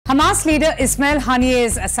Hamas leader Ismail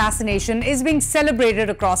Haniyeh's assassination is being celebrated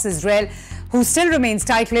across Israel, who still remains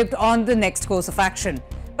tight-lipped on the next course of action.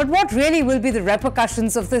 But what really will be the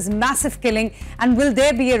repercussions of this massive killing, and will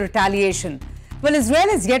there be a retaliation? Well, Israel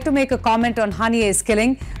is yet to make a comment on Haniyeh's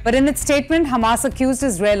killing, but in its statement, Hamas accused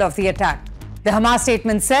Israel of the attack. The Hamas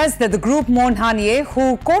statement says that the group mourned Haniyeh,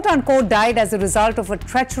 who quote-unquote died as a result of a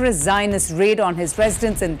treacherous Zionist raid on his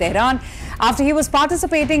residence in Tehran after he was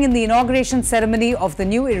participating in the inauguration ceremony of the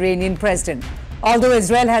new Iranian president. Although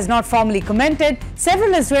Israel has not formally commented,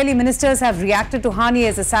 several Israeli ministers have reacted to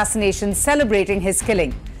Haniyeh's assassination, celebrating his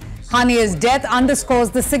killing. Haniyeh's death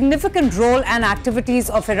underscores the significant role and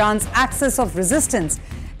activities of Iran's axis of resistance.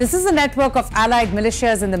 This is a network of allied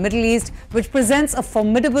militias in the Middle East which presents a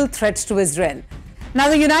formidable threat to Israel. Now,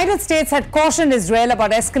 the United States had cautioned Israel about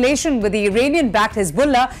escalation with the Iranian-backed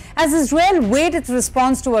Hezbollah as Israel weighed its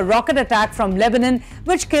response to a rocket attack from Lebanon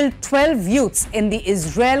which killed 12 youths in the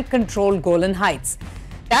Israel-controlled Golan Heights.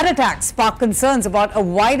 That attack sparked concerns about a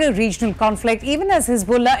wider regional conflict, even as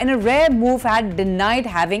Hezbollah, in a rare move, had denied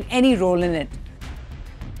having any role in it.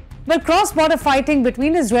 But cross-border fighting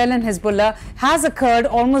between Israel and Hezbollah has occurred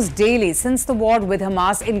almost daily since the war with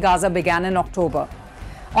Hamas in Gaza began in October.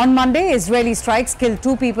 On Monday, Israeli strikes killed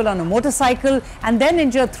 2 people on a motorcycle and then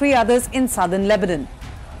injured 3 others in southern Lebanon.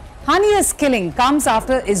 Haniyeh's killing comes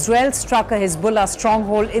after Israel struck a Hezbollah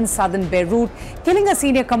stronghold in southern Beirut, killing a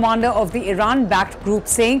senior commander of the Iran-backed group,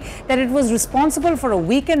 saying that it was responsible for a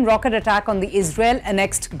weekend rocket attack on the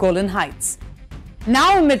Israel-annexed Golan Heights.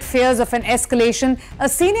 Now, amid fears of an escalation, a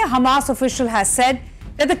senior Hamas official has said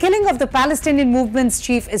that the killing of the Palestinian movement's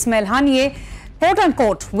chief Ismail Haniyeh,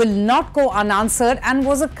 quote-unquote, will not go unanswered and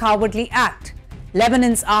was a cowardly act.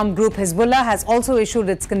 Lebanon's armed group Hezbollah has also issued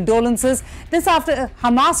its condolences. This after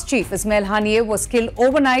Hamas chief Ismail Haniyeh was killed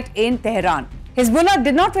overnight in Tehran. Hezbollah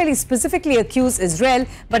did not really specifically accuse Israel,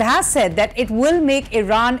 but has said that it will make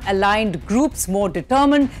Iran-aligned groups more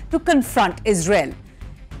determined to confront Israel.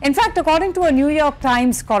 In fact, according to a New York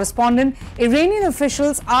Times correspondent, Iranian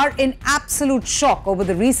officials are in absolute shock over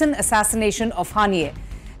the recent assassination of Haniyeh.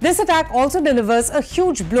 This attack also delivers a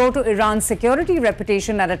huge blow to Iran's security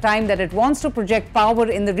reputation at a time that it wants to project power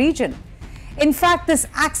in the region. In fact, this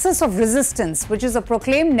axis of resistance, which is a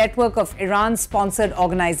proclaimed network of Iran-sponsored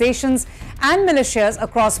organizations and militias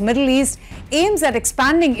across Middle East, aims at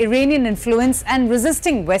expanding Iranian influence and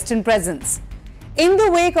resisting Western presence. In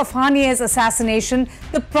the wake of Haniyeh's assassination,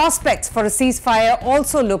 the prospects for a ceasefire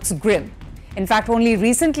also looks grim. In fact, only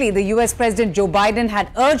recently, the US President Joe Biden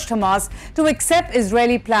had urged Hamas to accept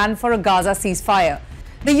Israeli plan for a Gaza ceasefire.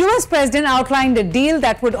 The US President outlined a deal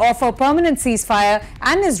that would offer permanent ceasefire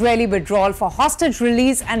and Israeli withdrawal for hostage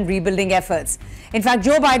release and rebuilding efforts. In fact,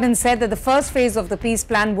 Joe Biden said that the first phase of the peace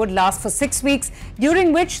plan would last for 6 weeks,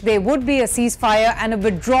 during which there would be a ceasefire and a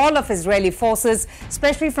withdrawal of Israeli forces,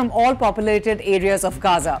 especially from all populated areas of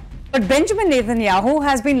Gaza. But Benjamin Netanyahu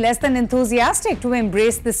has been less than enthusiastic to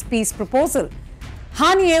embrace this peace proposal.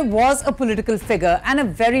 Haniyeh was a political figure and a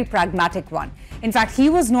very pragmatic one. In fact, he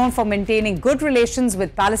was known for maintaining good relations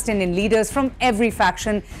with Palestinian leaders from every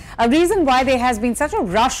faction, a reason why there has been such a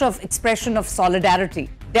rush of expression of solidarity.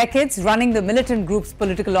 Decades running the militant group's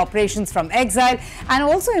political operations from exile and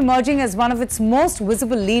also emerging as one of its most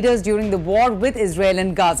visible leaders during the war with Israel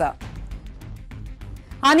and Gaza.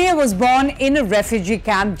 Haniyeh was born in a refugee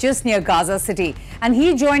camp just near Gaza City, and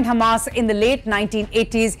he joined Hamas in the late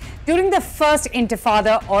 1980s during the first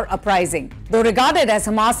Intifada or uprising. Though regarded as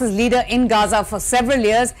Hamas's leader in Gaza for several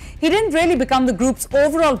years, he didn't really become the group's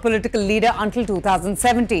overall political leader until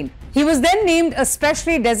 2017. He was then named a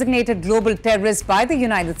specially designated global terrorist by the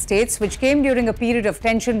United States, which came during a period of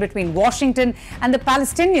tension between Washington and the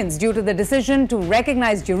Palestinians due to the decision to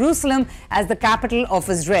recognize Jerusalem as the capital of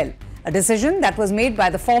Israel, a decision that was made by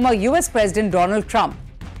the former US President Donald Trump.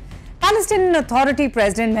 Palestinian Authority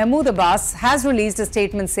President Mahmoud Abbas has released a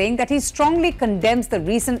statement saying that he strongly condemns the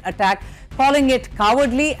recent attack, calling it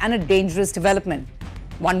cowardly and a dangerous development.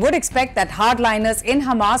 One would expect that hardliners in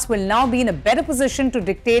Hamas will now be in a better position to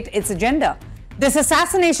dictate its agenda. This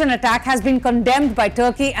assassination attack has been condemned by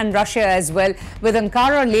Turkey and Russia as well, with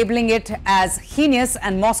Ankara labeling it as heinous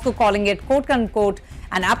and Moscow calling it quote-unquote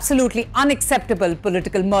an absolutely unacceptable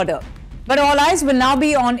political murder. But all eyes will now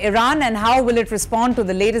be on Iran and how will it respond to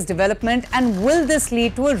the latest development, and will this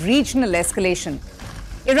lead to a regional escalation?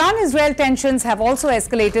 Iran-Israel tensions have also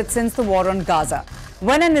escalated since the war on Gaza.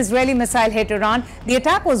 When an Israeli missile hit Iran, the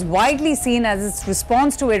attack was widely seen as its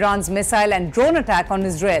response to Iran's missile and drone attack on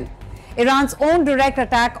Israel. Iran's own direct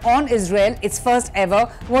attack on Israel, its first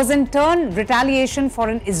ever, was in turn retaliation for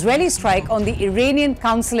an Israeli strike on the Iranian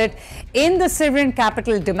consulate in the Syrian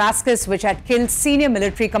capital Damascus, which had killed senior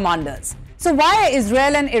military commanders. So why are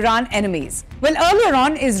Israel and Iran enemies? Well, earlier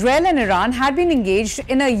on, Israel and Iran had been engaged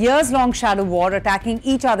in a years-long shadow war, attacking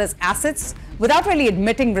each other's assets without really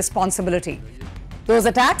admitting responsibility. Those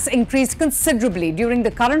attacks increased considerably during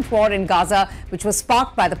the current war in Gaza, which was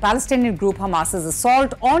sparked by the Palestinian group Hamas's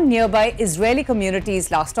assault on nearby Israeli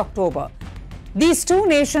communities last October. These two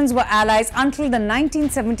nations were allies until the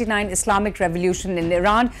 1979 Islamic Revolution in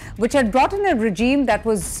Iran, which had brought in a regime that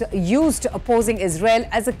was used opposing Israel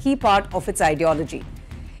as a key part of its ideology.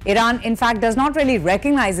 Iran, in fact, does not really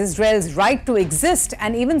recognize Israel's right to exist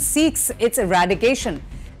and even seeks its eradication.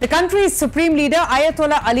 The country's supreme leader,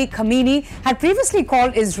 Ayatollah Ali Khamenei, had previously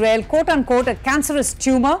called Israel, quote-unquote, a cancerous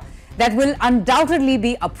tumor that will undoubtedly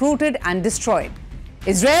be uprooted and destroyed.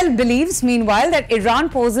 Israel believes, meanwhile, that Iran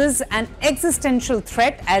poses an existential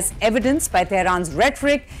threat, as evidenced by Tehran's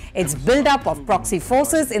rhetoric, its build-up of proxy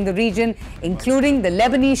forces in the region, including the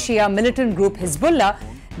Lebanese Shia militant group Hezbollah,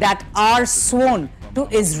 that are sworn to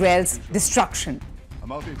Israel's destruction.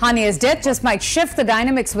 Haniyeh's death just might shift the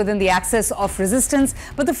dynamics within the axis of resistance,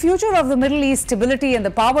 but the future of the Middle East stability and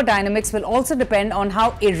the power dynamics will also depend on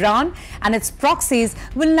how Iran and its proxies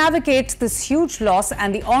will navigate this huge loss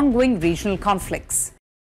and the ongoing regional conflicts.